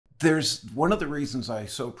There's one of the reasons I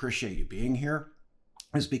so appreciate you being here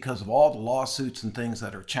is because of all the lawsuits and things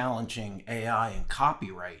that are challenging AI and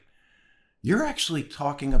copyright. You're actually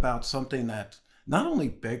talking about something that's not only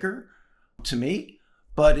bigger to me,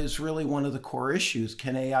 but is really one of the core issues.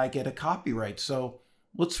 Can AI get a copyright? So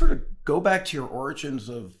let's sort of go back to your origins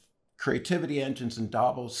of creativity engines and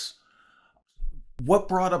DABUS. What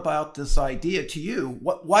brought about this idea to you?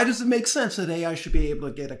 Why does it make sense that AI should be able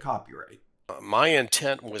to get a copyright? My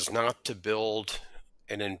intent was not to build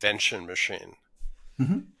an invention machine.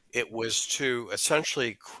 Mm-hmm. It was to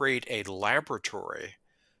essentially create a laboratory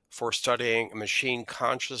for studying machine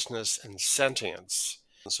consciousness and sentience.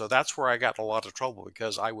 And so that's where I got in a lot of trouble,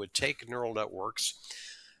 because I would take neural networks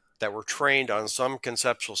that were trained on some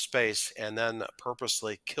conceptual space and then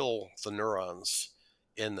purposely kill the neurons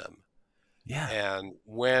in them. Yeah. And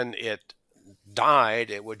when it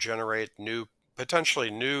died, it would generate potentially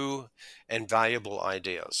new and valuable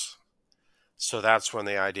ideas. So that's when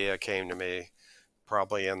the idea came to me,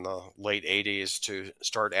 probably in the late 80s, to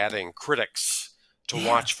start adding critics to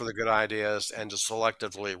watch for the good ideas and to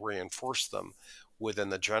selectively reinforce them within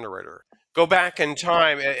the generator. Go back in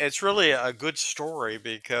time. It's really a good story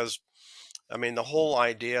because, I mean, the whole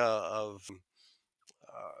idea of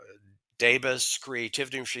DABUS,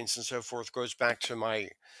 creativity machines, and so forth goes back to my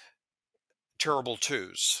terrible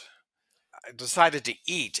twos. I decided to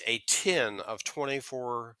eat a tin of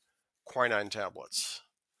 24 quinine tablets.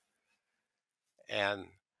 And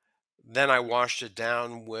then I washed it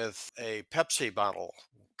down with a Pepsi bottle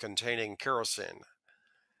containing kerosene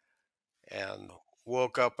and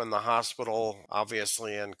woke up in the hospital,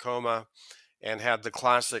 obviously in coma, and had the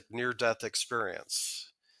classic near-death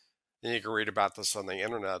experience. And you can read about this on the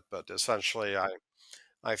internet, but essentially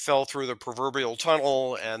I fell through the proverbial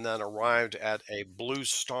tunnel and then arrived at a blue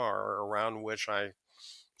star around which I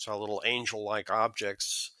saw little angel-like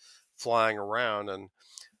objects flying around. And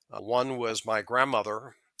one was my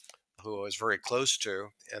grandmother, who I was very close to,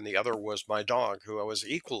 and the other was my dog, who I was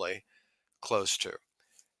equally close to.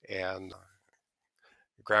 And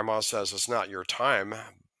Grandma says, it's not your time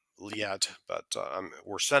yet, but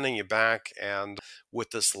we're sending you back and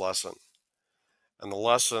with this lesson. And the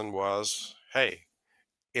lesson was, hey,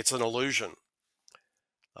 it's an illusion.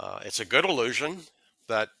 It's a good illusion,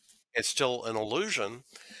 but it's still an illusion.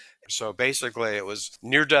 So basically, it was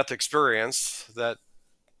near-death experience that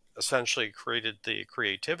essentially created the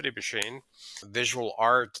creativity machine. Visual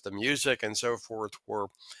art, the music, and so forth were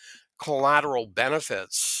collateral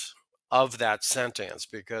benefits of that sentence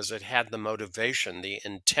because it had the motivation, the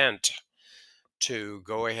intent to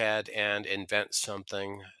go ahead and invent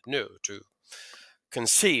something new, to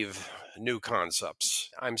conceive new concepts.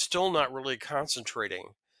 I'm still not really concentrating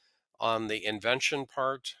on the invention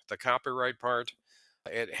part, the copyright part.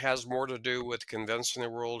 It has more to do with convincing the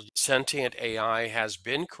world sentient AI has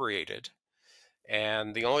been created,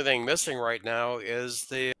 and the only thing missing right now is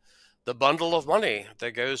the bundle of money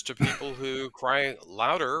that goes to people who cry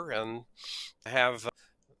louder and have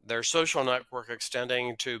their social network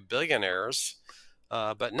extending to billionaires.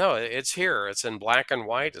 But no, it's here. It's in black and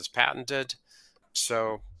white. It's patented.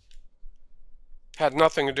 So had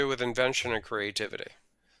nothing to do with invention and creativity,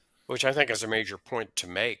 which I think is a major point to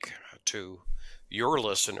make to your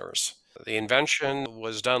listeners. The invention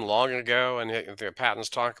was done long ago, and the patents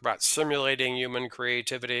talk about simulating human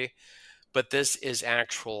creativity, but this is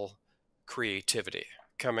actual creativity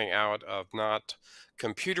coming out of not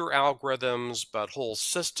computer algorithms, but whole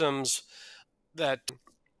systems that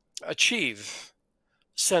achieve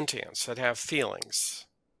sentience, that have feelings.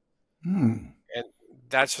 Hmm. And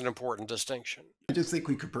that's an important distinction. I just think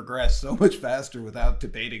we could progress so much faster without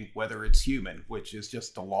debating whether it's human, which is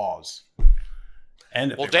just the laws.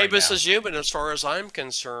 End of Well, it right DABUS now. is human as far as I'm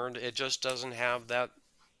concerned. It just doesn't have that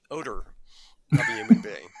odor of a human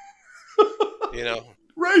being. You know,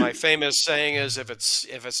 Right. my famous saying is, if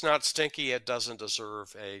it's not stinky, it doesn't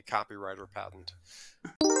deserve a copyright or patent.